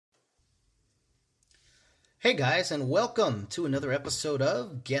Hey guys, and welcome to another episode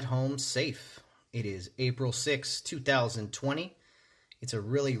of Get Home Safe. It is April 6th, 2020. It's a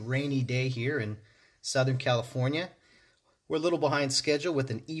really rainy day here in Southern California. We're a little behind schedule with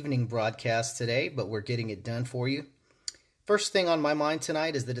an evening broadcast today, but we're getting it done for you. First thing on my mind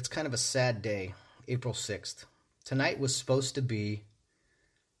tonight is that it's kind of a sad day, April 6th. Tonight was supposed to be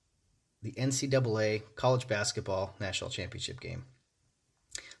the NCAA College Basketball National Championship game.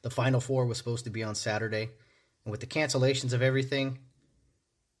 The Final Four was supposed to be on Saturday. And with the cancellations of everything,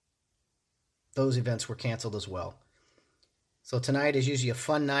 those events were canceled as well. So tonight is usually a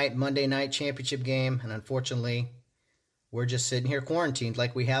fun night, Monday night championship game, and unfortunately, we're just sitting here quarantined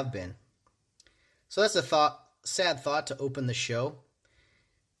like we have been. So that's a sad thought to open the show.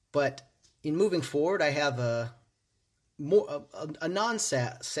 But in moving forward, I have a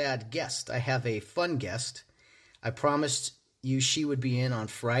non-sad guest. I have a fun guest. I promised you she would be in on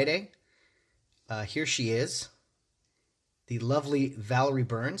Friday. Here she is, the lovely Valerie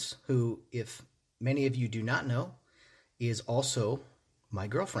Burns, who, if many of you do not know, is also my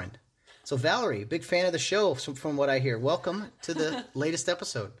girlfriend. So Valerie, big fan of the show from what I hear. Welcome to the latest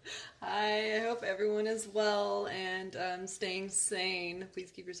episode. Hi, I hope everyone is well and staying sane.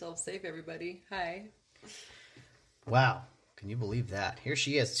 Please keep yourselves safe, everybody. Hi. Wow. Can you believe that? Here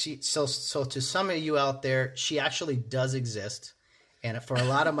she is. So to some of you out there, she actually does exist. And for a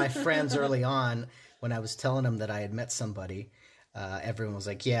lot of my friends early on, when I was telling them that I had met somebody, everyone was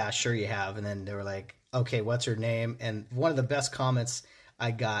like, yeah, sure you have. And then they were like, okay, what's her name? And one of the best comments I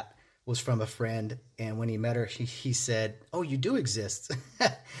got was from a friend. And when he met her, he said, oh, you do exist.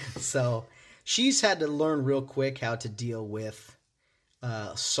 So she's had to learn real quick how to deal with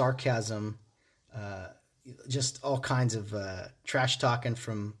sarcasm, just all kinds of trash talking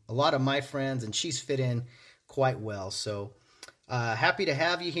from a lot of my friends. And she's fit in quite well. So happy to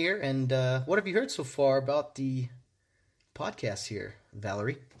have you here. And what have you heard so far about the podcast here,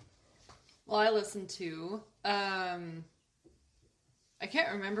 Valerie? Well, I listened to, I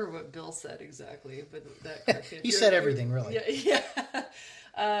can't remember what Bill said exactly, but that He said everything, really. Yeah.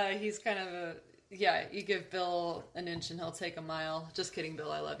 He's kind of you give Bill an inch and he'll take a mile. Just kidding,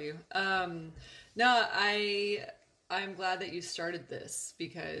 Bill. I love you. No, I'm glad that you started this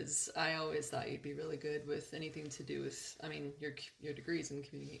because I always thought you'd be really good with anything to do with, your degrees in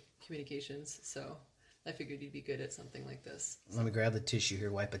communications. So I figured you'd be good at something like this. Let me grab the tissue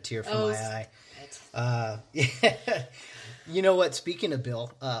here, wipe a tear from my eye. You know what? Speaking of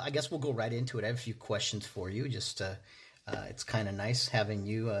Bill, I guess we'll go right into it. I have a few questions for you. Just it's kind of nice having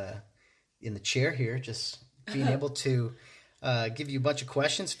you in the chair here, just being able to give you a bunch of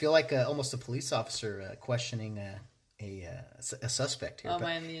questions. Feel like almost a police officer questioning a suspect here. Oh, am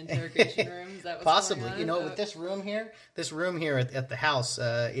I in the interrogation room? Is that what's possibly going on? You know, with this room here at the house,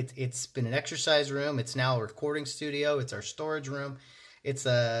 it's been an exercise room. It's now a recording studio. It's our storage room. It's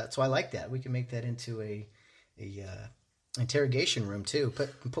so I like that. We can make that into a interrogation room too.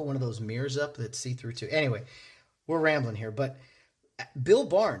 Put one of those mirrors up that see through too. Anyway, we're rambling here, but Bill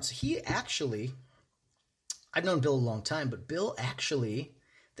Barnes, he actually, I've known Bill a long time, but Bill actually,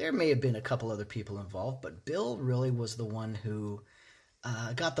 there may have been a couple other people involved, but Bill really was the one who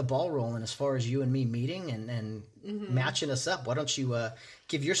got the ball rolling as far as you and me meeting and matching us up. Why don't you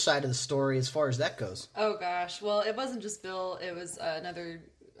give your side of the story as far as that goes? Oh gosh, well, it wasn't just Bill. It was another,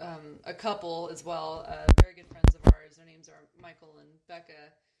 a couple as well, very good friends of ours. Their names are Michael and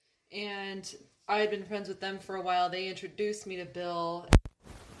Becca. And I had been friends with them for a while. They introduced me to Bill.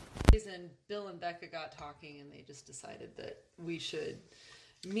 And Bill and Becca got talking and they just decided that we should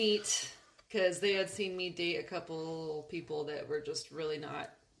meet because they had seen me date a couple people that were just really not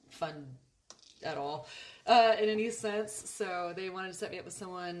fun at all in any sense. So they wanted to set me up with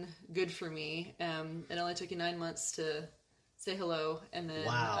someone good for me. It only took you 9 months to say hello. And then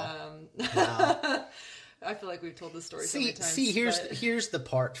Wow. I feel like we've told this story so many times. Here's the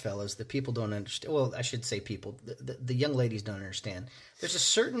part, fellas, that people don't understand. Well, I should say people. The young ladies don't understand. There's a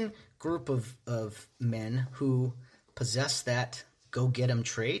certain group of men who possess that go-get-'em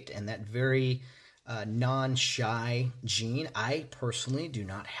trait and that very non-shy gene. I personally do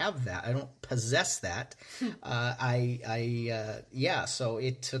not have that. I don't possess that. So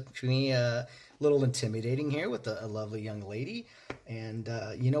it took me a little intimidating here with a lovely young lady. And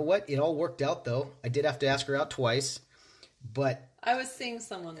you know what? It all worked out, though. I did have to ask her out twice, but I was seeing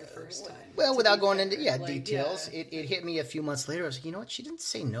someone the first time. Well, without going into details, yeah. It hit me a few months later. I was like, you know what? She didn't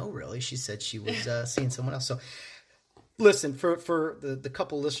say no, really. She said she was seeing someone else. So, listen, for the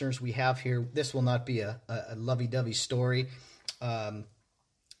couple listeners we have here, this will not be a lovey-dovey story,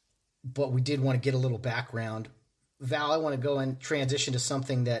 but we did want to get a little background. Val, I want to go and transition to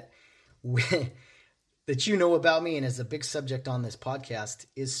something that that you know about me and is a big subject on this podcast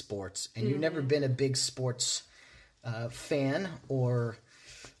is sports. And you've never been a big sports fan or,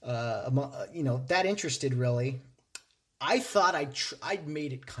 that interested really. I thought I'd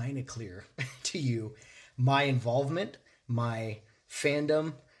made it kind of clear to you my involvement, my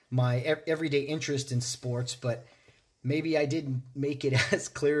fandom, my everyday interest in sports, but maybe I didn't make it as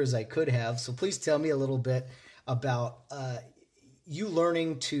clear as I could have. So please tell me a little bit about you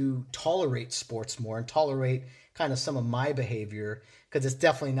learning to tolerate sports more and tolerate kind of some of my behavior, because it's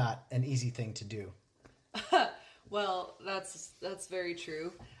definitely not an easy thing to do. Well, that's very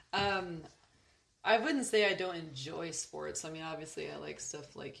true. I wouldn't say I don't enjoy sports. I mean, obviously I like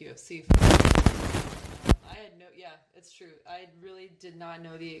stuff like UFC. It's true. I really did not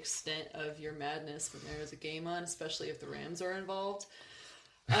know the extent of your madness when there was a game on, especially if the Rams are involved.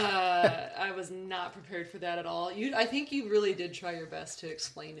 I was not prepared for that at all. I think you really did try your best to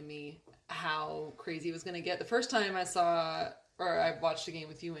explain to me how crazy it was going to get. The first time I watched a game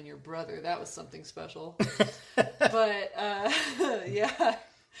with you and your brother, that was something special. But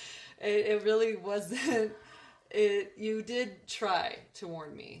it really wasn't. You did try to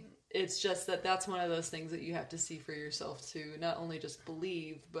warn me. It's just that's one of those things that you have to see for yourself to not only just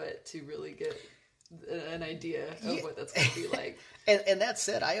believe, but to really get an idea of what that's going to be like. And that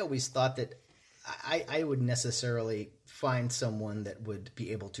said, I always thought that I would necessarily find someone that would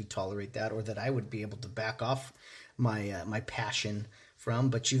be able to tolerate that, or that I would be able to back off my passion from.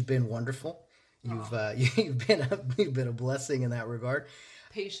 But you've been wonderful. You've been a blessing in that regard.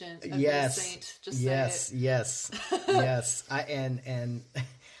 Patient. Yes. A saint. Just say it. Yes. And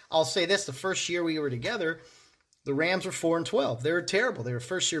I'll say this: the first year we were together, the Rams were 4-12. They were terrible. They were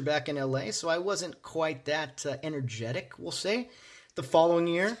first year back in LA, so I wasn't quite that energetic, we'll say. The following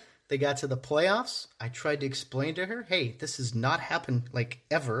year, they got to the playoffs. I tried to explain to her, hey, this has not happened like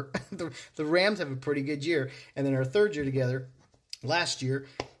ever. The Rams have a pretty good year. And then our third year together, last year,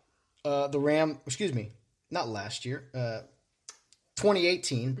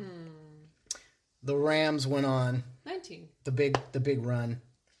 2018, the Rams went on 19. the big run.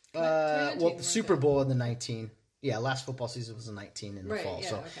 The Super Bowl in the 19. Yeah, last football season was in 19 in the fall. Yeah,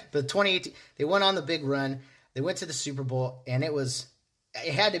 so, okay. But 2018, they went on the big run. They went to the Super Bowl, and it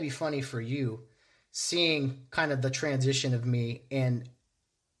had to be funny for you seeing kind of the transition of me. And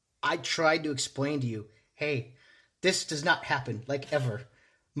I tried to explain to you, hey, this does not happen like ever.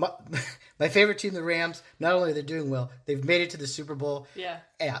 My favorite team, the Rams, not only are they doing well, they've made it to the Super Bowl. Yeah.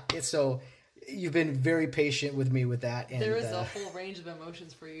 So you've been very patient with me with that. And there was a whole range of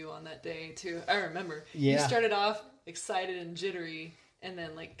emotions for you on that day, too. I remember. Yeah. You started off excited and jittery, and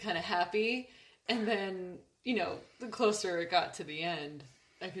then, kind of happy. And then, the closer it got to the end,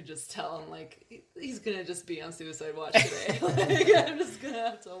 I could just tell him, he's going to just be on suicide watch today. I'm just going to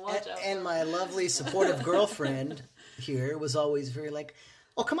have to watch out. And my lovely, supportive girlfriend here was always very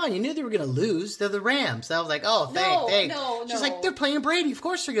oh, come on, you knew they were going to lose. They're the Rams. I was like, oh, thanks. No. She's like, they're playing Brady. Of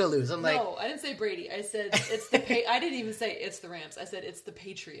course they're going to lose. I'm like... No, I didn't say Brady. I said it's the... I didn't even say it's the Rams. I said it's the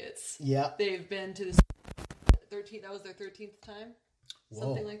Patriots. Yeah. They've been to the 13th... That was their 13th time?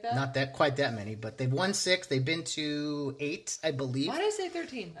 Something like that? Not quite that many, but they've won 6. They've been to 8, I believe. Why did I say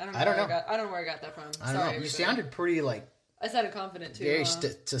 13? I don't know. I don't know where I got that from. I don't know. You sounded pretty I sounded confident too. Very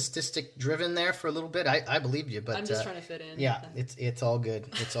statistic driven there for a little bit. I believed you, but I'm just trying to fit in. Yeah, it's all good.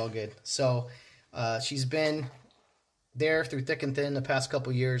 It's all good. So she's been there through thick and thin the past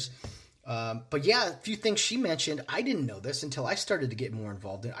couple years. But yeah, a few things she mentioned. I didn't know this until I started to get more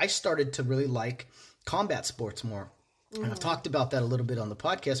involved in. I started to really like combat sports more. And I've talked about that a little bit on the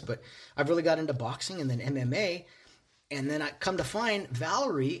podcast, but I've really got into boxing and then MMA. And then I come to find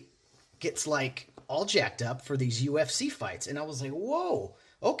Valerie gets all jacked up for these UFC fights. And I was like, whoa,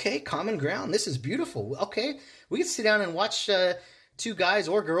 okay, common ground. This is beautiful. Okay, we can sit down and watch two guys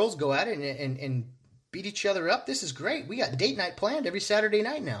or girls go at it and beat each other up. This is great. We got date night planned every Saturday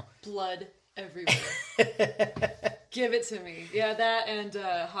night now. Blood everywhere. Give it to me. Yeah, that and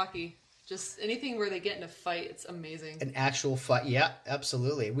hockey. Just anything where they get in a fight, it's amazing. An actual fight. Yeah,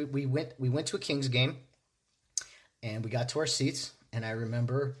 absolutely. We went to a Kings game, and we got to our seats, and I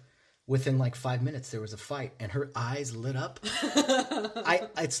remember... within 5 minutes, there was a fight, and her eyes lit up.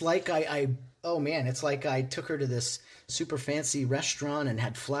 It's like I took her to this super fancy restaurant and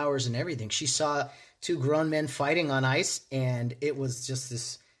had flowers and everything. She saw 2 grown men fighting on ice, and it was just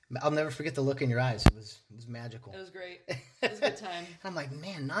this. I'll never forget the look in your eyes. It was magical. It was great. It was a good time. I'm like,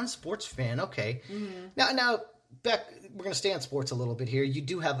 man, non-sports fan. Okay. Mm-hmm. Now, Beck, we're going to stay on sports a little bit here. You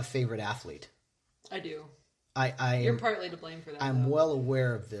do have a favorite athlete. I do. You're partly to blame for that. I'm well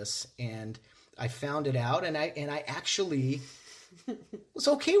aware of this, and I found it out, and I actually was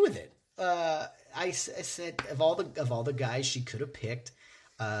okay with it. I said of all the guys she could have picked,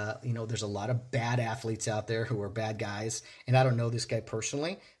 there's a lot of bad athletes out there who are bad guys, and I don't know this guy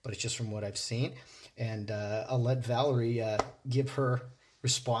personally, but it's just from what I've seen. And I'll let Valerie give her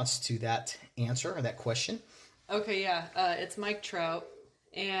response to that answer or that question. Okay, yeah, it's Mike Trout,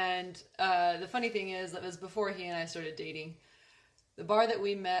 and the funny thing is that was before he and I started dating. The bar that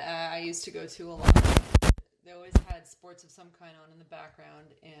we met at, I used to go to a lot. They always had sports of some kind on in the background,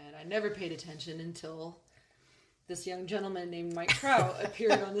 and I never paid attention until this young gentleman named Mike Trout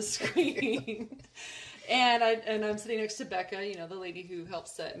appeared on the screen. And I'm sitting next to Becca, the lady who helped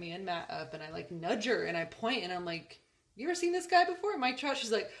set me and Matt up, and I like nudge her and I point and I'm like, "You ever seen this guy before, Mike Trout?"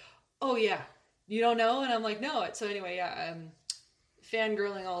 She's like, "Oh yeah, you don't know?" And I'm like, "No." So anyway, yeah, I'm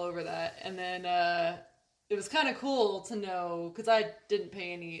fangirling all over that, and then it was kind of cool to know because I didn't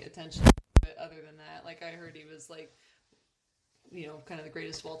pay any attention to it other than that. Like I heard he was like, kind of the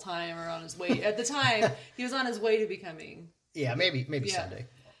greatest of all time, or on his way at the time he was on his way to becoming. Yeah, maybe someday.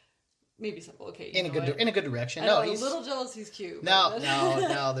 Maybe something. Okay, in a good direction. I'm a little jealous. He's cute. No,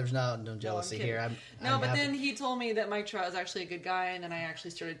 there's no jealousy here. But then he told me that Mike Trout is actually a good guy, and then I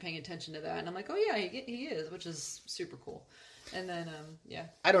actually started paying attention to that, and I'm like, oh yeah, he is, which is super cool. And then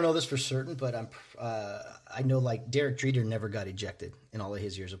I don't know this for certain, but I know like Derek Jeter never got ejected in all of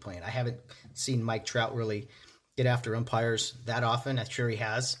his years of playing. I haven't seen Mike Trout really get after umpires that often. I'm sure he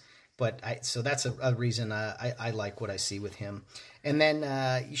has. So that's a reason I like what I see with him. And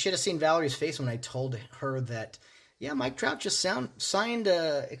then you should have seen Valerie's face when I told her that, yeah, Mike Trout just signed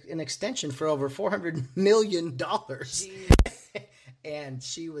an extension for over $400 million. And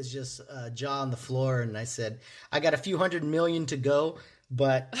she was just jaw on the floor. And I said, I got a few $100 million to go,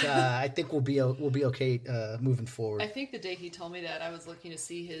 but I think we'll be okay moving forward. I think the day he told me that, I was looking to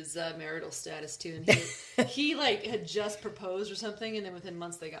see his marital status too, and he like had just proposed or something, and then within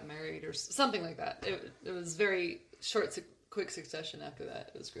months they got married or something like that. It was very quick succession after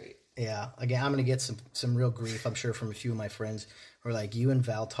that. It was great. Yeah, again, I'm going to get some real grief, I'm sure, from a few of my friends who are like, you and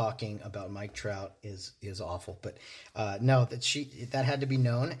Val talking about Mike Trout is awful. But no, that had to be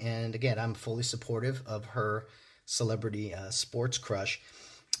known, and again, I'm fully supportive of her celebrity sports crush.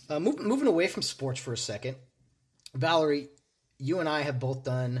 Moving away from sports for a second, Valerie, you and I have both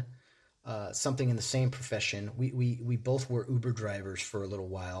done something in the same profession. We both were Uber drivers for a little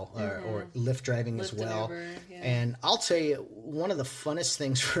while, or Lyft driving as well. Uber, yeah. And I'll tell you, one of the funnest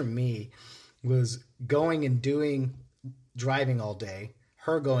things for me was going and driving all day,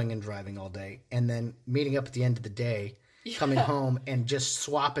 her going and driving all day, and then meeting up at the end of the day, coming home and just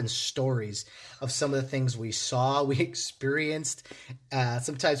swapping stories of some of the things we saw, we experienced.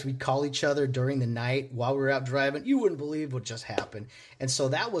 Sometimes we'd call each other during the night while we were out driving. You wouldn't believe what just happened. And so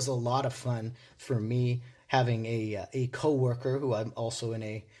that was a lot of fun for me, having a coworker who I'm also in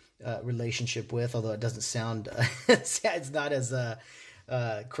a relationship with, although it doesn't sound, it's not as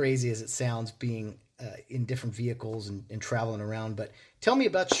crazy as it sounds being in different vehicles and traveling around. But tell me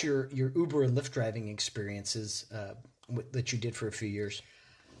about your Uber and Lyft driving experiences that you did for a few years.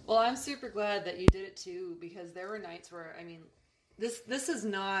 Well, I'm super glad that you did it too, because there were nights where, this is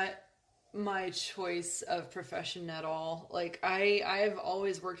not my choice of profession at all. Like I've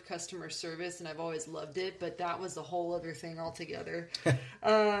always worked customer service and I've always loved it, but that was a whole other thing altogether.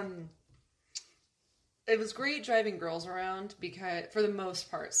 It was great driving girls around because for the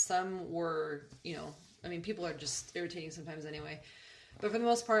most part, some were, people are just irritating sometimes anyway. But for the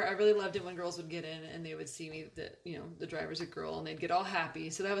most part, I really loved it when girls would get in and they would see me that, the driver's a girl, and they'd get all happy.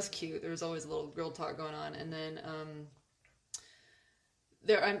 So that was cute. There was always a little girl talk going on. And then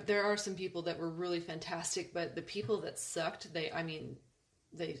there are some people that were really fantastic, but the people that sucked, they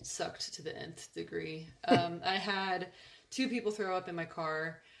sucked to the nth degree. I had 2 people throw up in my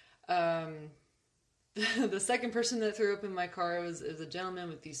car. The second person that threw up in my car was a gentleman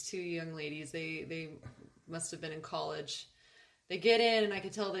with these 2 young ladies. They must have been in college. They get in, and I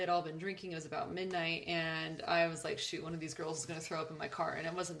could tell they had all been drinking. It was about midnight, and I was like, shoot, one of these girls is going to throw up in my car. And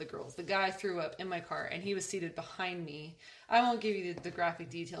it wasn't the girls. The guy threw up in my car, and he was seated behind me. I won't give you the graphic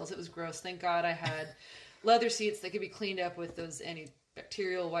details. It was gross. Thank God I had leather seats that could be cleaned up with those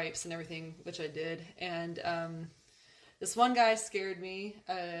antibacterial wipes and everything, which I did. And this one guy scared me.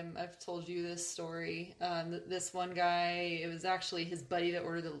 I've told you this story. This one guy, it was actually his buddy that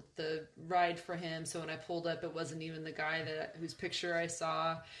ordered the ride for him. So when I pulled up, it wasn't even the guy whose picture I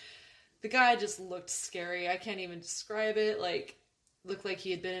saw. The guy just looked scary. I can't even describe it. Looked like he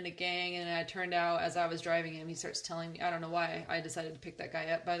had been in a gang. And it turned out, as I was driving him, he starts telling me, I don't know why I decided to pick that guy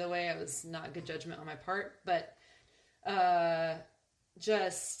up, by the way. It was not good judgment on my part. But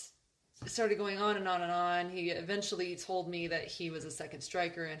just started going on and on and on. He eventually told me that he was a second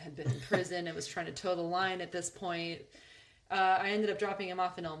striker and had been in prison and was trying to toe the line at this point. I ended up dropping him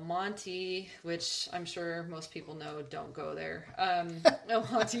off in El Monte, which I'm sure most people know, don't go there. El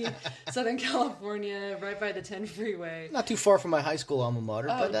Monte, Southern California, right by the 10 freeway. Not too far from my high school alma mater,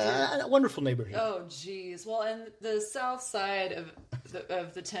 but a wonderful neighborhood. Oh, geez. Well, and the south side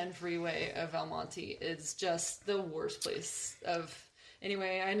of the 10 freeway of El Monte is just the worst place of...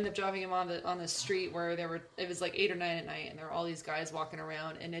 Anyway, I ended up dropping him on the street where it was like 8 or 9 at night, and there were all these guys walking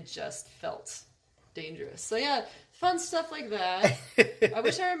around, and it just felt dangerous. So yeah, fun stuff like that. I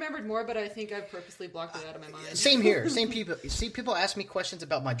wish I remembered more, but I think I've purposely blocked it out of my mind. Same here. Same people. See, people ask me questions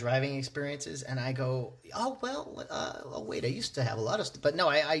about my driving experiences, and I go, "Oh well, wait, I used to have a lot of stuff." But no,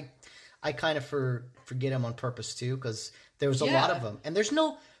 I kind of forget them on purpose too, because there was a lot of them, and there's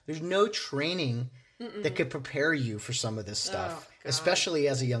no training that could prepare you for some of this stuff, especially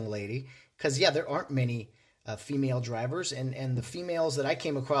as a young lady, because there aren't many female drivers, and the females that I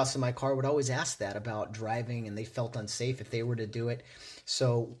came across in my car would always ask that about driving, and they felt unsafe if they were to do it.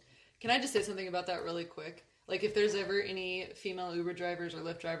 So, can I just say something about that really quick? Like, if there's ever any female Uber drivers or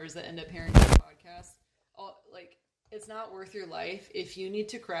Lyft drivers that end up hearing this podcast, it's not worth your life. If you need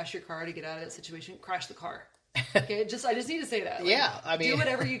to crash your car to get out of that situation, crash the car. Okay, I just need to say that. I mean, do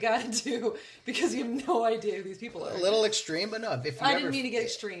whatever you got to do, because you have no idea who these people are. A little extreme, but no. I didn't mean to get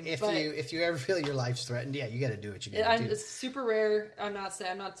extreme. If you ever feel your life's threatened, you got to do what you got to do. It's super rare. I'm not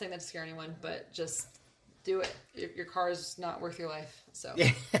saying that to scare anyone, but just do it. Your car is not worth your life. So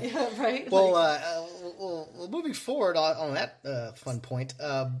right. Well, moving forward on that fun point.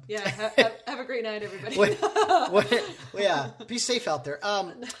 Have a great night, everybody. Be safe out there.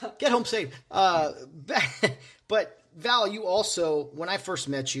 Get home safe. But Val, you also, when I first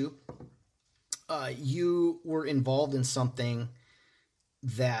met you, you were involved in something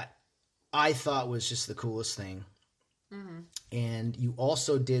that I thought was just the coolest thing. Mm-hmm. And you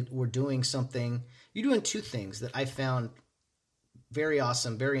also were doing something. You're doing two things that I found very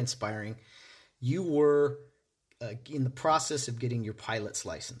awesome, very inspiring. You were in the process of getting your pilot's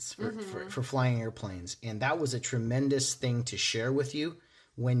license for flying airplanes, and that was a tremendous thing to share with you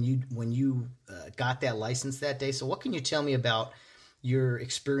when you got that license that day. So what can you tell me about your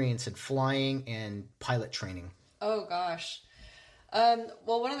experience in flying and pilot training? Oh gosh.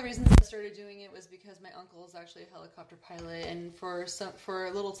 Well, one of the reasons I started doing it was because my uncle is actually a helicopter pilot, and for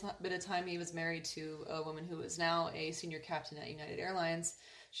a little bit of time, he was married to a woman who is now a senior captain at United Airlines.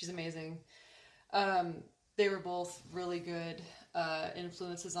 She's amazing. They were both really good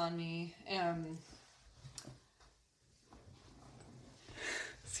influences on me.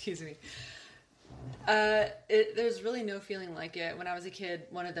 Excuse me. There's really no feeling like it. When I was a kid,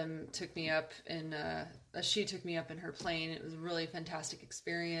 one of them took me up in she took me up in her plane. It was a really fantastic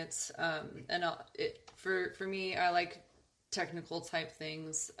experience. And for me, I like technical type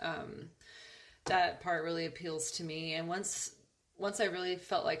things. That part really appeals to me. And once I really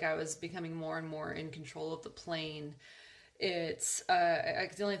felt like I was becoming more and more in control of the plane, it's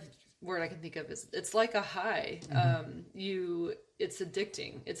the only word I can think of is it's like a high. It's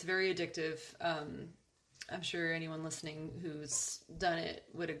addicting. It's very addictive. I'm sure anyone listening who's done it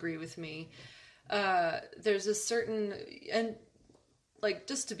would agree with me. There's a certain, and like,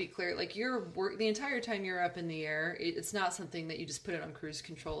 just to be clear, like the entire time you're up in the air, it's not something that you just put it on cruise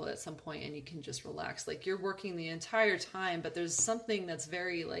control at some point and you can just relax. Like, you're working the entire time, but there's something that's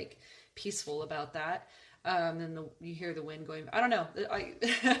very like peaceful about that. And you hear the wind going. I don't know.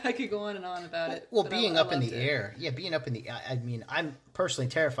 I could go on and on about it. Well, being up in the air. Yeah, being up in the. I mean, I'm personally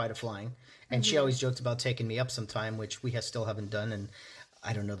terrified of flying, and she always jokes about taking me up sometime, which we still haven't done, and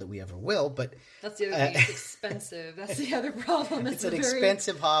I don't know that we ever will. But that's the other thing. It's expensive. That's the other problem. It's an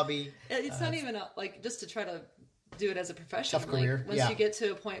expensive hobby. It's not even like just to try to do it as a profession. Tough career. Once you get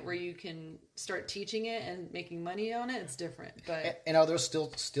to a point where you can start teaching it and making money on it, it's different. But and are there still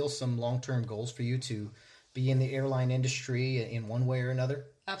some long-term goals for you to be in the airline industry in one way or another?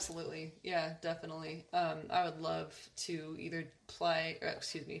 Absolutely. Yeah, definitely. I would love to either fly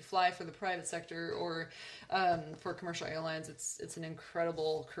for the private sector or for commercial airlines. It's an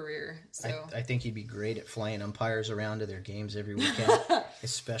incredible career. So I think you'd be great at flying umpires around to their games every weekend,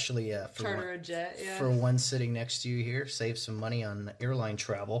 especially for one sitting next to you here. Save some money on airline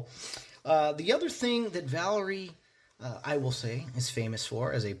travel. The other thing that Valerie, I will say, is famous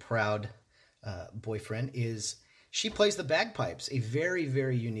for as a proud boyfriend is she plays the bagpipes, a very,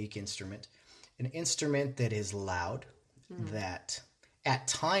 very unique instrument, an instrument that is loud, that at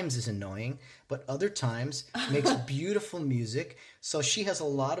times is annoying, but other times makes beautiful music. So she has a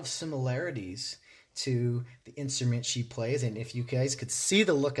lot of similarities to the instrument she plays. And if you guys could see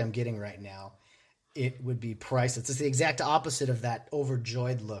the look I'm getting right now, it would be priceless. It's the exact opposite of that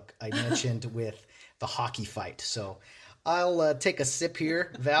overjoyed look I mentioned with the hockey fight. So I'll take a sip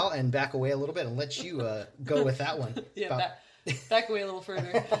here, Val, and back away a little bit and let you go with that one. Yeah, back away a little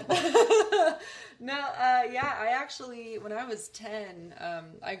further. No, yeah, I actually, when I was 10,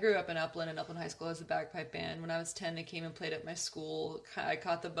 I grew up in Upland, and Upland High School has a bagpipe band. When I was 10, they came and played at my school. I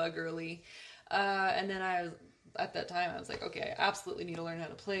caught the bug early. And then at that time, I was like, okay, I absolutely need to learn how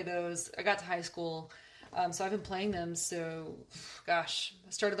to play those. I got to high school, so I've been playing them. So, gosh,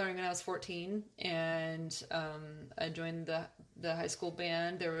 I started learning when I was 14, and I joined the high school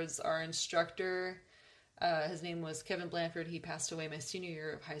band. There was our instructor. His name was Kevin Blanford. He passed away my senior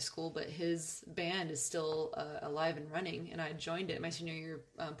year of high school, but his band is still alive and running, and I joined it my senior year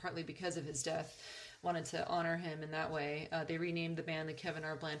partly because of his death. Wanted to honor him in that way. They renamed the band the Kevin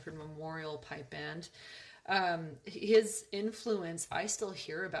R. Blanford Memorial Pipe Band. His influence I still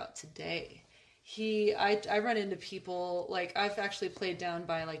hear about today. I run into people, like, I've actually played down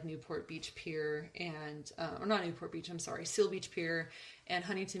by like Newport Beach Pier and or not Newport Beach, I'm sorry, Seal Beach Pier and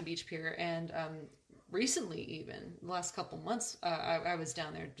Huntington Beach Pier, and recently, even the last couple months, I was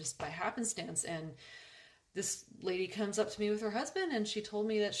down there just by happenstance, and this lady comes up to me with her husband, and she told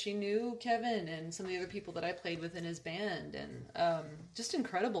me that she knew Kevin and some of the other people that I played with in his band, and just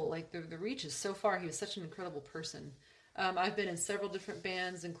incredible. Like, the reach is so far. He was such an incredible person. I've been in several different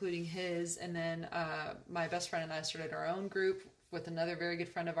bands, including his, and then my best friend and I started our own group with another very good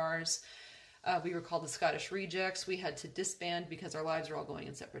friend of ours. We were called the Scottish Rejects. We had to disband because our lives were all going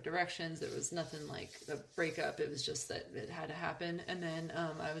in separate directions. There was nothing like a breakup. It was just that it had to happen. And then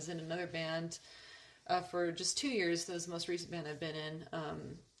I was in another band for just 2 years. That was the most recent band I've been in.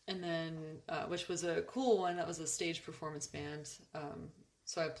 And then, which was a cool one. That was a stage performance band.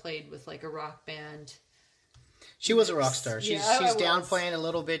 So I played with like a rock band. She was a rock star. She's I downplaying a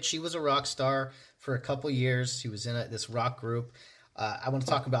little bit. She was a rock star for a couple years. She was in this rock group. I want to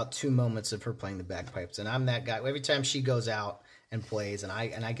talk about 2 moments of her playing the bagpipes, and I'm that guy. Every time she goes out and plays, and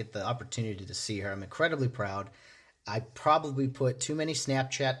I get the opportunity to see her, I'm incredibly proud. I probably put too many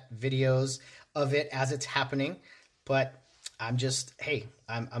Snapchat videos of it as it's happening, but I'm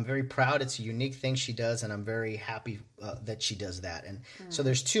very proud. It's a unique thing she does, and I'm very happy that she does that. And so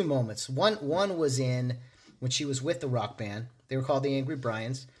there's 2 moments. One was when she was with the rock band. They were called the Angry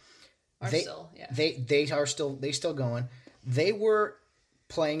Bryans. They still going. They were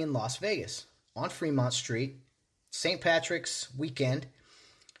playing in Las Vegas on Fremont Street, St. Patrick's weekend.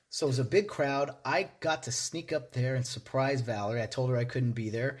 So it was a big crowd. I got to sneak up there and surprise Valerie. I told her I couldn't be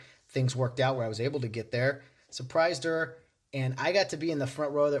there. Things worked out where I was able to get there. Surprised her, and I got to be in the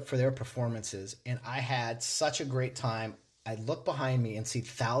front row for their performances. And I had such a great time. I look behind me and see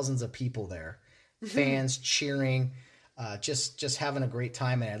thousands of people there, fans cheering, just having a great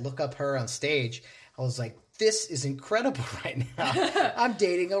time. And I look up her on stage. I was like, this is incredible right now. I'm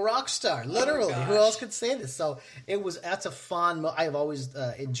dating a rock star, literally. Who else could say this? So that's a fun. I've always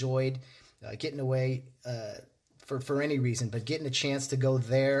enjoyed getting away for any reason, but getting a chance to go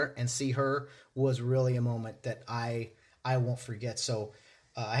there and see her was really a moment that I won't forget. So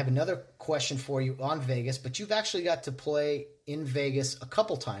I have another question for you on Vegas, but you've actually got to play in Vegas a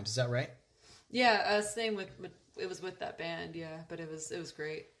couple times. Is that right? Yeah, same with it was with that band. Yeah, but it was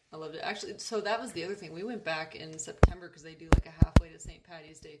great. I loved it. Actually, so that was the other thing. We went back in September because they do like a halfway to St.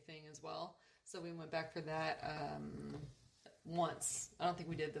 Patty's Day thing as well. So we went back for that once. I don't think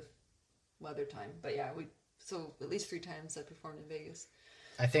we did the other time, but yeah, so at least 3 times I performed in Vegas.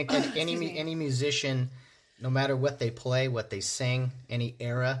 I think any musician, no matter what they play, what they sing, any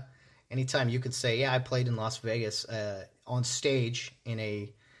era, anytime you could say, yeah, I played in Las Vegas on stage in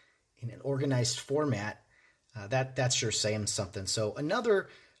an organized format, that's sure saying something. So another.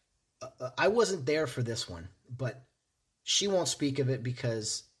 I wasn't there for this one, but she won't speak of it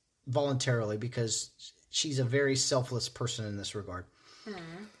voluntarily because she's a very selfless person in this regard.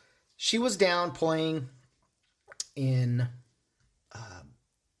 Mm-hmm. She was down playing in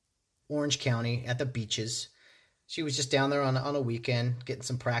Orange County at the beaches. She was just down there on a weekend getting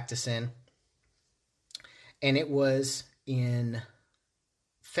some practice in. And it was in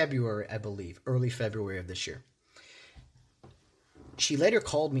February, I believe, early February of this year. She later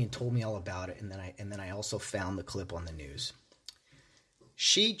called me and told me all about it, and then I also found the clip on the news.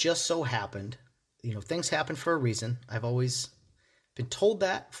 She just so happened, things happen for a reason. I've always been told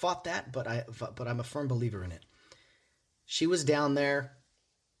that, fought that, but I'm a firm believer in it. She was down there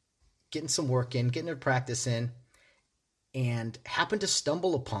getting some work in, getting her practice in, and happened to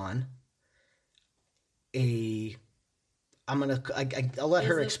stumble upon I I'll let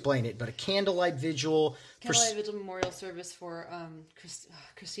her Is it- explain it, but a candlelight vigil for Candlelight Vigil Memorial Service for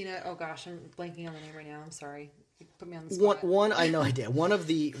Christina. Oh gosh, I'm blanking on the name right now. I'm sorry. You put me on the spot. one I know I did. One of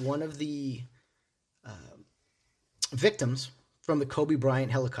the victims from the Kobe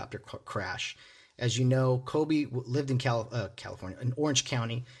Bryant helicopter crash. As you know, Kobe lived in California, in Orange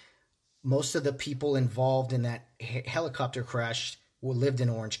County. Most of the people involved in that helicopter crash lived in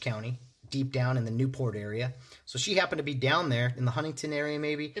Orange County, deep down in the Newport area. So she happened to be down there in the Huntington area,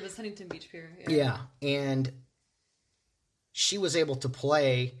 maybe. It was Huntington Beach Pier. Yeah, and she was able to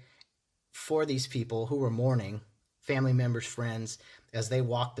play for these people who were mourning, family members, friends, as they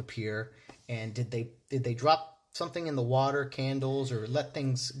walked the pier. And did they drop something in the water, candles, or let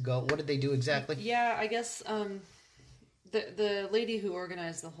things go? What did they do exactly? Yeah, I guess the lady who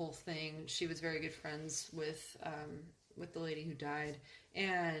organized the whole thing, she was very good friends with the lady who died,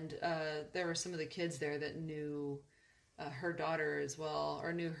 and there were some of the kids there that knew her daughter as well,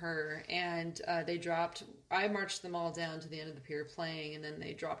 or knew her, and I marched them all down to the end of the pier playing, and then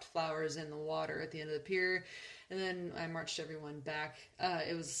they dropped flowers in the water at the end of the pier, and then I marched everyone back.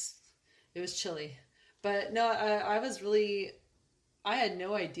 It was chilly, but no, I had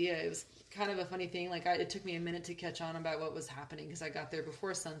no idea. It was kind of a funny thing. Like it took me a minute to catch on about what was happening because I got there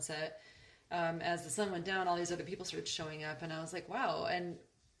before sunset. As the sun went down, all these other people started showing up, and I was like, wow. And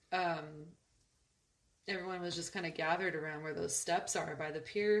everyone was just kind of gathered around where those steps are by the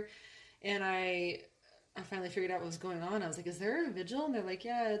pier. And I finally figured out what was going on. I was like, is there a vigil? And they're like,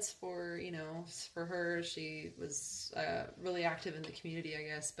 yeah, it's for her. She was really active in the community, I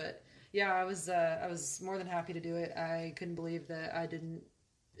guess. But yeah, I was more than happy to do it. I couldn't believe that I didn't.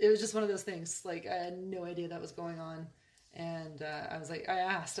 It was just one of those things. Like I had no idea that was going on. And I was like,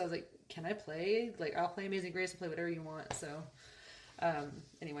 can I play? Like, I'll play Amazing Grace and play whatever you want. So,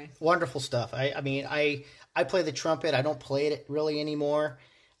 anyway. Wonderful stuff. I mean, I play the trumpet. I don't play it really anymore.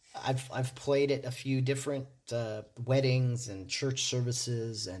 I've played it a few different weddings and church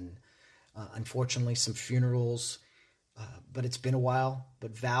services and unfortunately some funerals. But it's been a while.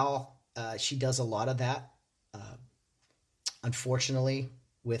 But Val, she does a lot of that. Unfortunately,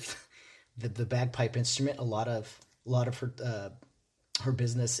 with the bagpipe instrument, a lot of her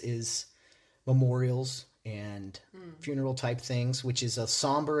business is memorials and funeral type things, which is a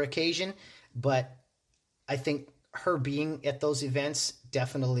somber occasion. But I think her being at those events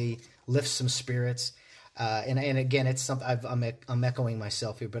definitely lifts some spirits. And again, it's something I'm echoing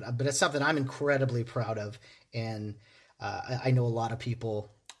myself here, but it's something I'm incredibly proud of. And I know a lot of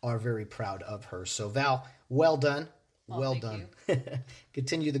people are very proud of her. So Val, well done. Well done.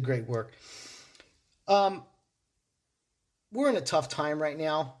 Continue the great work. We're in a tough time right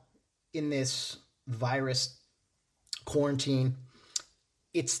now in this virus quarantine.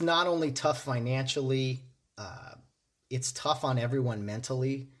 It's not only tough financially, it's tough on everyone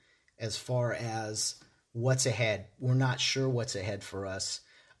mentally as far as what's ahead. We're not sure what's ahead for us.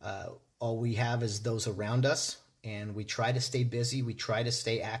 All we have is those around us, and we try to stay busy. We try to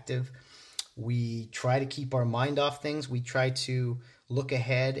stay active. We try to keep our mind off things. We try to look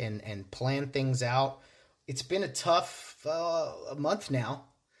ahead and plan things out. It's been a tough a month now,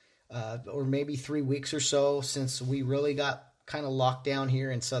 or maybe 3 weeks or so since we really got kind of locked down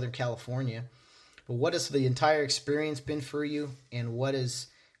here in Southern California. But what has the entire experience been for you, and what is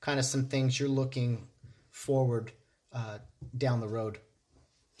kind of some things you're looking forward down the road?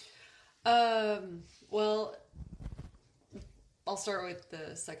 Well, I'll start with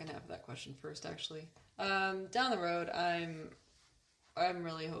the second half of that question first, actually. Down the road, I'm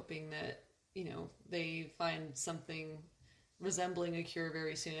really hoping that, they find something resembling a cure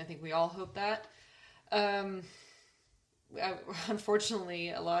very soon. I think we all hope that. Unfortunately,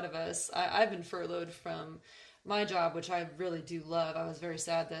 a lot of us, I've been furloughed from my job, which I really do love. I was very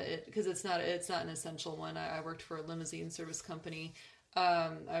sad that because it's not an essential one. I worked for a limousine service company.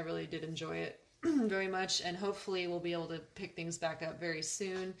 I really did enjoy it very much, and hopefully we'll be able to pick things back up very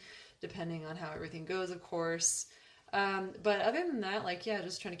soon, depending on how everything goes, of course. But other than that,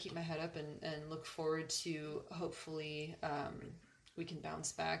 just trying to keep my head up and look forward to hopefully we can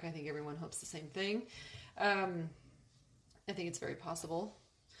bounce back. I think everyone hopes the same thing. I think it's very possible.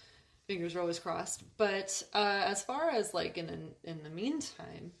 Fingers are always crossed. But as far as in the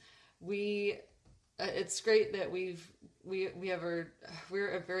meantime, it's great that we're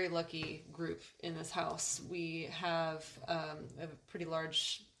a very lucky group in this house. We have a pretty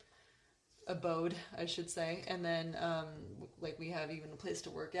large abode, I should say, and then we have even a place to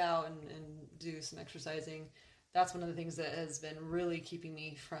work out and do some exercising. That's one of the things that has been really keeping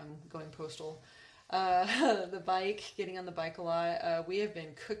me from going postal. Getting on the bike a lot. We have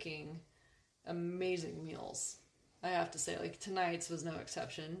been cooking amazing meals I have to say, like tonight's was no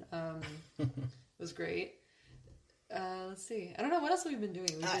exception. It was great. Let's see. I don't know what else have we been doing.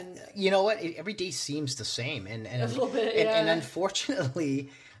 We've been You know what? Every day seems the same, and a little bit, and yeah. unfortunately,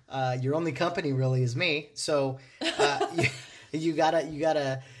 your only company really is me. So you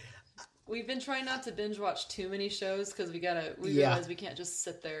gotta. We've been trying not to binge watch too many shows because we Yeah. realize we can't just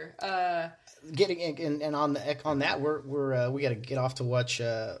sit there. Getting and on that we got to get off to watch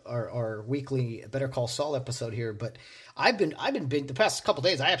our weekly Better Call Saul episode here. But I've been the past couple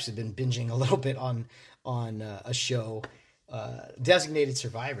days. I actually been binging a little bit on a show, Designated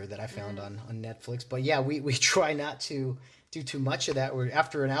Survivor, that I found on Netflix. But yeah, we try not to do too much of that. We're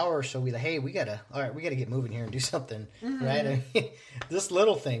after an hour or so, we gotta get moving here and do something, right? I mean, just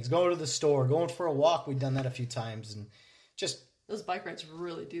little things, going to the store, going for a walk. We've done that a few times, and just. Those bike rides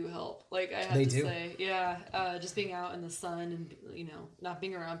really do help. Like I have They to do. say, yeah, just being out in the sun and not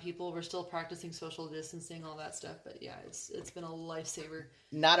being around people. We're still practicing social distancing, all that stuff. But yeah, it's been a lifesaver.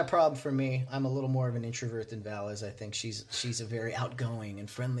 Not a problem for me. I'm a little more of an introvert than Val is. I think she's a very outgoing and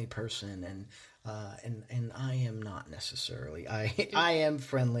friendly person, and I am not necessarily. I am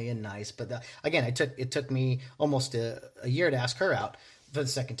friendly and nice, but again, it took me almost a year to ask her out for the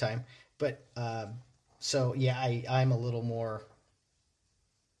second time. But so yeah, I'm a little more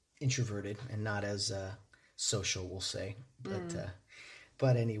introverted and not as social, we'll say.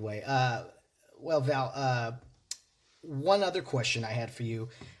 But anyway, well, Val, one other question I had for you.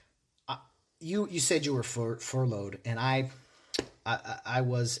 You said you were furloughed, and I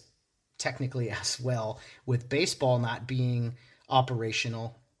was technically as well, with baseball not being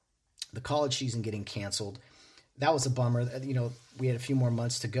operational, the college season getting canceled. That was a bummer. We had a few more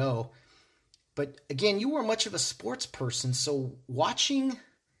months to go. But again, you weren't much of a sports person, so watching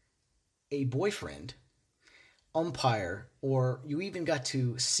a boyfriend umpire, or you even got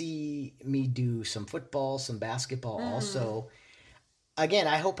to see me do some football, some basketball also. Again,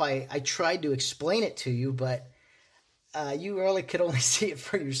 I hope I tried to explain it to you, but you really could only see it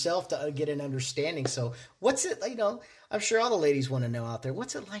for yourself to get an understanding. So what's it, I'm sure all the ladies want to know out there,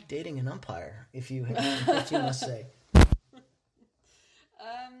 what's it like dating an umpire, if you must say?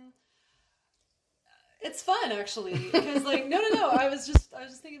 It's fun actually, because no. I was just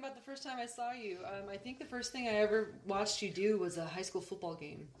thinking about the first time I saw you. I think the first thing I ever watched you do was a high school football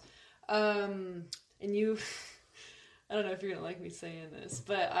game, and you. I don't know if you're gonna like me saying this,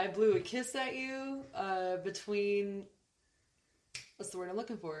 but I blew a kiss at you between. What's the word I'm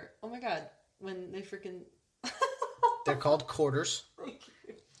looking for? Oh my god, when they freaking. They're called quarters.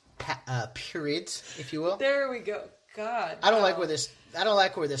 Periods, if you will. There we go. God, I don't like where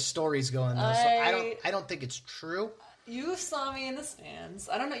this story's going though. So I don't think it's true. You saw me in the stands.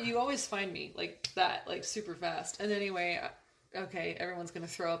 I don't know. You always find me like that, like super fast. And anyway, okay, everyone's gonna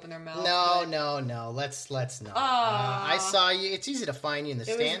throw up in their mouth. No. Let's not. I saw you. It's easy to find you in the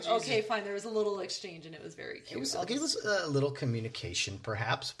stands. Okay, fine. There was a little exchange, and it was very cute. It was a little communication,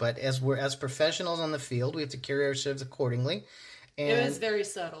 perhaps. But as professionals on the field, we have to carry ourselves accordingly. And, it was very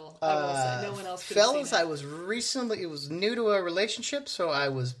subtle. I will say. No one else could have fellas, seen it. it was new to a relationship, so I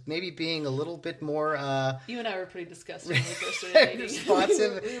was maybe being a little bit more you and I were pretty disgusting when we first started dating.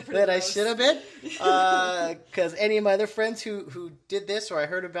 responsive than I should have been. Because any of my other friends who did this, or I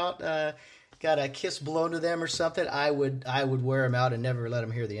heard about got a kiss blown to them or something, I would wear them out and never let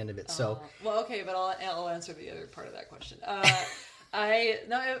them hear the end of it. So well, okay, but I'll answer the other part of that question. I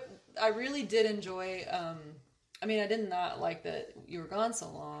really did enjoy. I mean, I did not like that you were gone so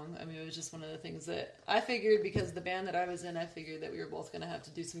long. I mean, it was just one of the things that I figured, because the band that I was in, I figured that we were both going to have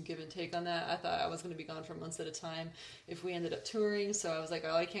to do some give and take on that. I thought I was going to be gone for months at a time if we ended up touring. So I was like,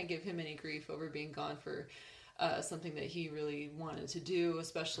 I can't give him any grief over being gone for something that he really wanted to do,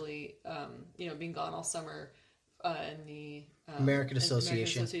 especially, being gone all summer in the American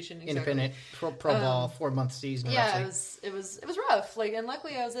Association, exactly. Independent Pro Ball 4-month season. Yeah, roughly. it was rough. And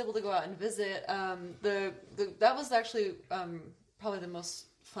luckily I was able to go out and visit. That was actually probably the most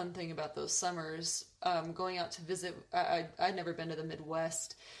fun thing about those summers. Going out to visit. I'd never been to the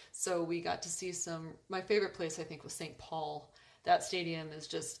Midwest, so we got to see my favorite place I think was St. Paul. That stadium is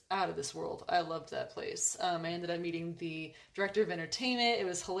just out of this world. I loved that place. I ended up meeting the director of entertainment. It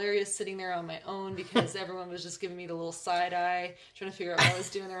was hilarious sitting there on my own because everyone was just giving me the little side eye, trying to figure out what I was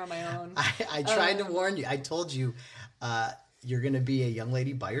doing there on my own. I tried to warn you. I told you you're going to be a young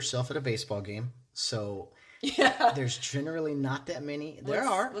lady by yourself at a baseball game. So yeah, there's generally not that many.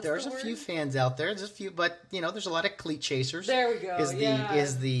 There's a few fans out there. There's a few, but there's a lot of cleat chasers. There we go.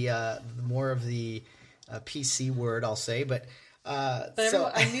 Is the more of the PC word, I'll say, but. But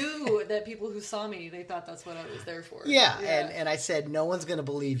everyone, I knew that people who saw me, they thought that's what I was there for. Yeah. And I said, no one's going to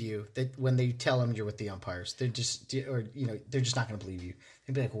believe you that when they tell them you're with the umpires. They're just, or they're just not going to believe you.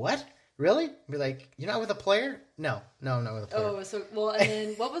 They'd be like, what? Really? Be like, you're not with a player? No, I'm not with a player. Oh, so and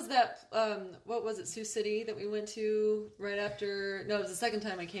then what was that? What was it? Sioux City that we went to right after? No, it was the second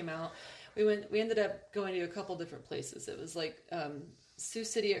time I came out. We ended up going to a couple different places. It was like Sioux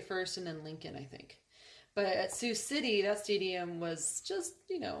City at first, and then Lincoln, I think. But at Sioux City, that stadium was just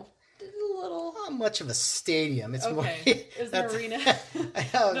a little. Not much of a stadium. It's more. It was an arena.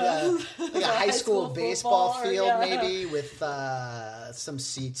 Like a high school baseball field, maybe with some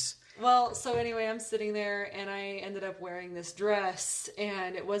seats. Well, so anyway, I'm sitting there, and I ended up wearing this dress,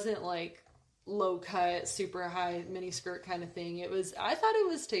 and it wasn't like low cut, super high mini skirt kind of thing. I thought it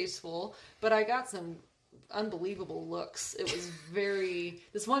was tasteful, but I got some unbelievable looks. It was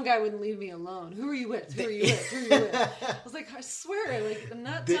this one guy wouldn't leave me alone. Who are you with? Who are you with? Who are you with? I was like, I swear, like, I'm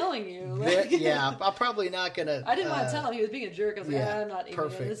not telling you. Like, yeah, I'm probably not gonna. I didn't want to tell him. He was being a jerk. I was like, I'm not even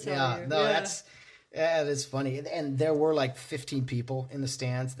perfect. Gonna tell you. That is funny. And there were like 15 people in the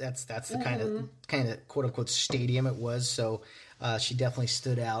stands. That's the kind of quote unquote stadium it was. So she definitely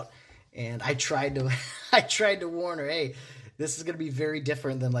stood out. And I tried to warn her, hey, this is going to be very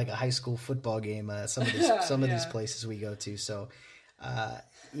different than like a high school football game. Some of these places we go to. So,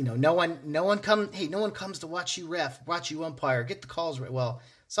 no one comes to watch you watch you umpire, get the calls right. Well,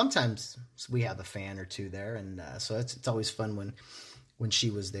 sometimes we have a fan or two there, and so it's always fun when she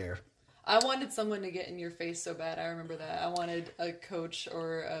was there. I wanted someone to get in your face so bad. I remember that. I wanted a coach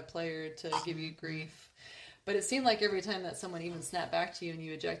or a player to give you grief. But it seemed like every time that someone even snapped back to you and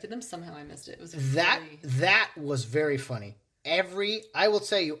you ejected them, somehow I missed it. It was that was very funny. I will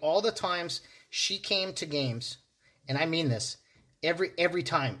tell you, all the times she came to games, and I mean this, every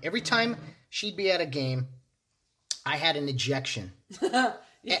time she'd be at a game, I had an ejection.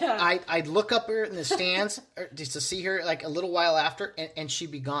 Yeah. I'd look up her in the stands just to see her like a little while after, and she'd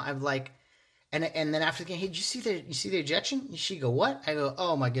be gone. I'm like, and then after the game, hey, did you see the ejection? She'd go, what? I go,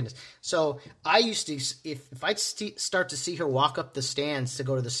 oh my goodness. So I used to, if I'd start to see her walk up the stands to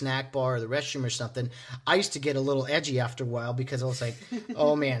go to the snack bar or the restroom or something, I used to get a little edgy after a while because I was like,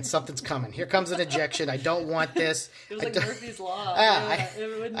 oh man, something's coming. Here comes an ejection. I don't want this. It was like Murphy's Law.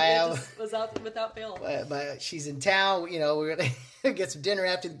 It just was out without fail. But she's in town. We're gonna get some dinner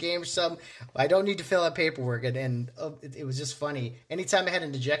after the game or something. I don't need to fill out paperwork. And it was just funny. Anytime I had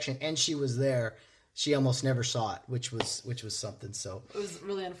an ejection and she was there, she almost never saw it, which was something. So it was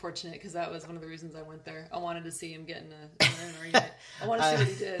really unfortunate because that was one of the reasons I went there. I wanted to see him get in an argument. I want to see what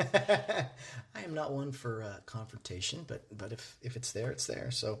he did. I am not one for confrontation, but if it's there, it's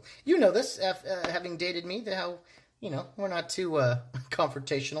there. So this, having dated me, that how we're not too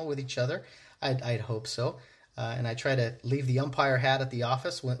confrontational with each other. I'd hope so. And I try to leave the umpire hat at the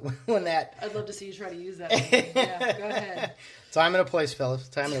office when that. I'd love to see you try to use that. Yeah, go ahead. Time and a place, fellas.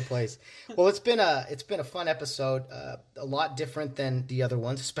 Time and a place. Well, it's been a fun episode. A lot different than the other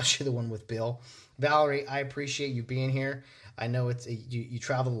ones, especially the one with Bill. Valerie, I appreciate you being here. I know you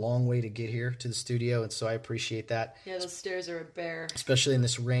traveled a long way to get here to the studio, and so I appreciate that. Yeah, those stairs are a bear, especially in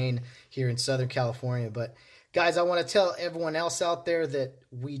this rain here in Southern California. But guys, I want to tell everyone else out there that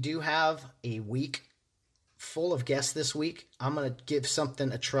we do have a week full of guests this week. I'm going to give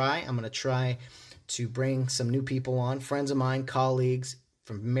something a try. I'm going to try to bring some new people on, friends of mine, colleagues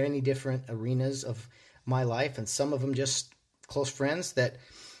from many different arenas of my life, and some of them just close friends that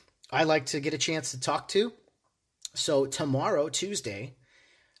I like to get a chance to talk to. So tomorrow, Tuesday,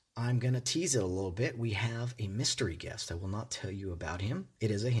 I'm going to tease it a little bit. We have a mystery guest. I will not tell you about him.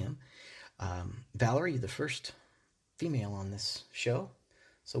 It is a him. Valerie, you're the first female on this show,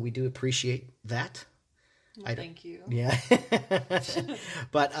 so we do appreciate that. Well, thank you. Yeah.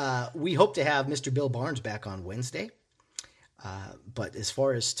 But we hope to have Mr. Bill Barnes back on Wednesday. But as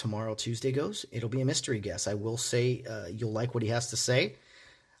far as tomorrow, Tuesday goes, it'll be a mystery guest. I will say you'll like what he has to say.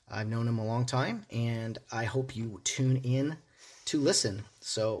 I've known him a long time, and I hope you tune in to listen.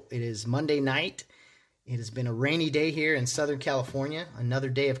 So it is Monday night. It has been a rainy day here in Southern California. Another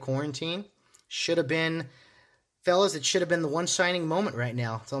day of quarantine. Should have been, fellas, it should have been the one shining moment right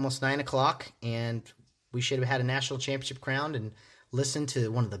now. It's almost 9 o'clock, and we should have had a national championship crowned and listened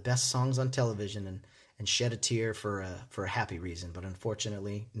to one of the best songs on television and shed a tear for a happy reason. But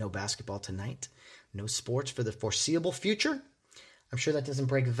unfortunately, no basketball tonight. No sports for the foreseeable future. I'm sure that doesn't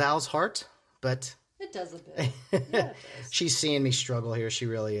break Val's heart, but it does a bit. Yeah, it does. She's seeing me struggle here. She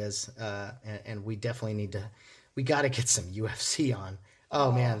really is. And we definitely we got to get some UFC on.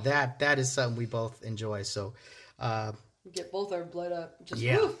 Oh man, that is something we both enjoy. So Get both our blood up. Just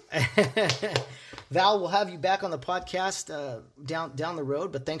Yeah. woo. Val, we'll have you back on the podcast down the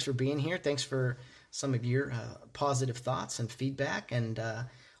road, but thanks for being here. Thanks for some of your positive thoughts and feedback, and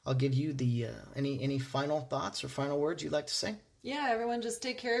I'll give you the any final thoughts or final words you'd like to say. Yeah, everyone just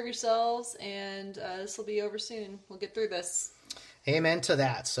take care of yourselves, and this will be over soon. We'll get through this. Amen to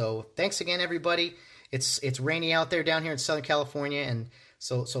that. So thanks again, everybody. It's rainy out there down here in Southern California, and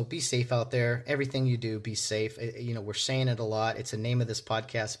so be safe out there. Everything you do, be safe. We're saying it a lot. It's the name of this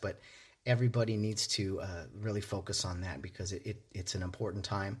podcast, but everybody needs to really focus on that because it's an important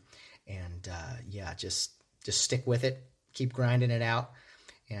time. And just stick with it. Keep grinding it out.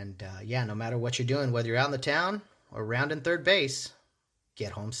 And no matter what you're doing, whether you're out in the town or rounding third base,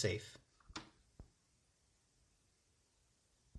 get home safe.